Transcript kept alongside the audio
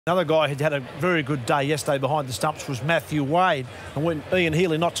Another guy who had a very good day yesterday behind the stumps was Matthew Wade. And when Ian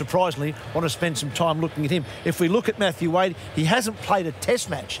Healy, not surprisingly, want to spend some time looking at him. If we look at Matthew Wade, he hasn't played a test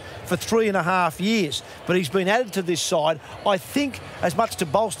match for 3.5 years, but he's been added to this side, I think, as much to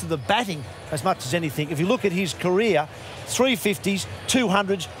bolster the batting as much as anything. If you look at his career, 350s,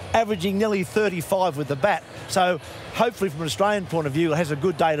 200s, averaging nearly 35 with the bat. So hopefully from an Australian point of view, he has a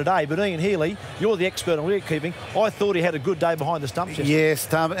good day today. But Ian Healy, you're the expert on wicket-keeping. I thought he had a good day behind the stumps yesterday. Yes,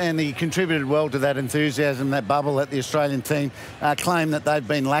 Tom, and he contributed well to that enthusiasm, that bubble that the Australian team claim that they've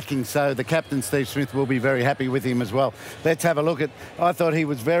been lacking. So the captain, Steve Smith, will be very happy with him as well. Let's have a look at... I thought he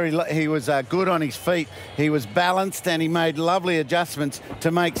was good on his feet. He was balanced and he made lovely adjustments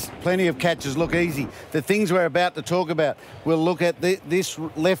to make plenty of catches look easy. The things we're about to talk about, we'll look at this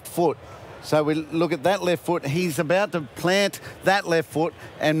left foot. So we look at that left foot. He's about to plant that left foot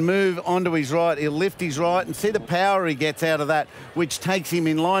and move onto his right. He'll lift his right and see the power he gets out of that, which takes him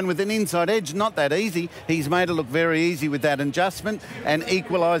in line with an inside edge. Not that easy. He's made it look very easy with that adjustment and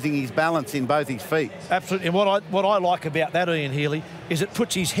equalising his balance in both his feet. Absolutely. And what I like about that, Ian Healy, is it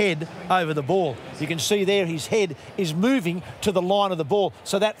puts his head over the ball. You can see there his head is moving to the line of the ball.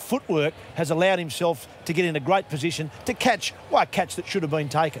 So that footwork has allowed himself to get in a great position to catch, well, a catch that should have been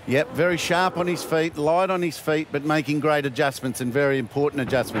taken. Yep, very sharp on his feet, light on his feet, but making great adjustments and very important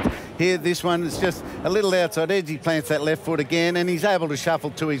adjustments. Here, this one is just a little outside edge. He plants that left foot again and he's able to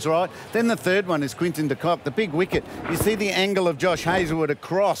shuffle to his right. Then the third one is Quinton de Kock, the big wicket. You see the angle of Josh Hazlewood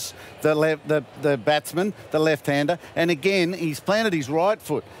across the batsman, the left-hander, and again, he's planted his right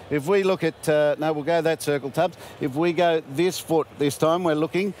foot. If we look at, no, we'll go that circle, Tubbs. If we go this foot this time, we're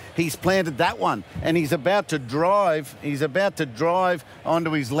looking, he's planted that one and he's about to drive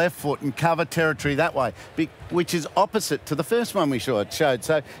onto his left foot and cover territory that way, which is opposite to the first one we showed.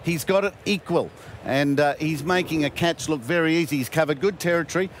 So he's got it equal and he's making a catch look very easy. He's covered good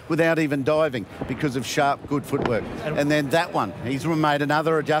territory without even diving because of sharp, good footwork. And then that one, he's made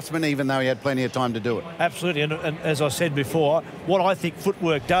another adjustment even though he had plenty of time to do it. Absolutely, and as I said before, what I think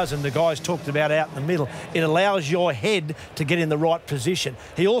footwork does, and the guys talked about out in the middle, it allows your head to get in the right position.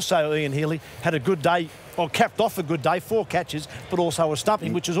 He also, Ian Healy, had a good day, or capped off a good day, 4 catches, but also a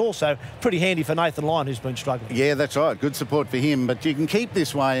stumping, which is also pretty handy for Nathan Lyon, who's been struggling. Yeah, that's right. Good support for him. But you can keep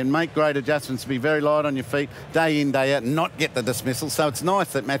this way and make great adjustments to be very light on your feet, day in, day out, and not get the dismissal. So it's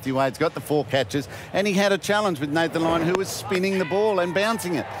nice that Matthew Wade's got the 4 catches, and he had a challenge with Nathan Lyon, who was spinning the ball and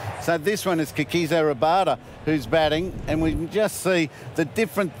bouncing it. So this one is Kikizo Rabada, who's batting, and we can just see the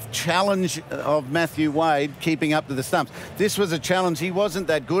different challenge of Matthew Wade keeping up to the stumps. This was a challenge he wasn't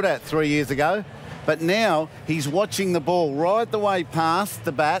that good at 3 years ago. But now he's watching the ball right the way past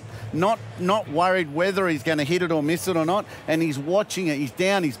the bat, not worried whether he's going to hit it or miss it or not, and he's watching it. He's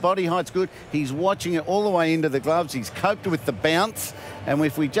down, his body height's good. He's watching it all the way into the gloves. He's coped with the bounce, and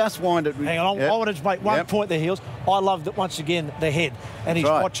if we just wind it... Hang on, I wanted to make one point there, Heels. I loved it, once again, the head, and he's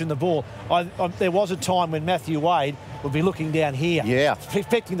watching the ball. There was a time when Matthew Wade would be looking down here,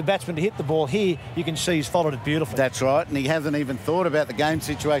 expecting the batsman to hit the ball. Here, you can see he's followed it beautifully. That's right, and he hasn't even thought about the game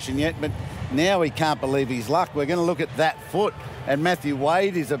situation yet, but now he can't believe his luck. We're going to look at that foot, and Matthew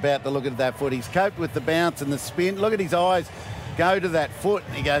Wade is about to look at that foot. He's coped with the bounce and the spin. Look at his eyes go to that foot,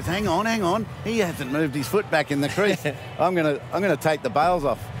 and he goes, hang on. He hasn't moved his foot back in the crease. I'm going to take the bails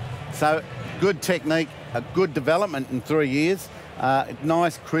off. So good technique, a good development in 3 years.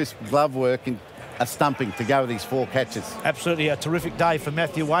 Nice, crisp glove work and a stumping to go with these 4 catches. Absolutely a terrific day for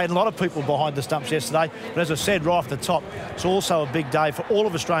Matthew Wade. A lot of people behind the stumps yesterday, but as I said right off the top, it's also a big day for all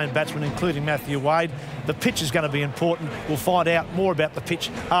of Australian batsmen, including Matthew Wade. The pitch is going to be important. We'll find out more about the pitch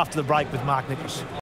after the break with Mark Nicholas.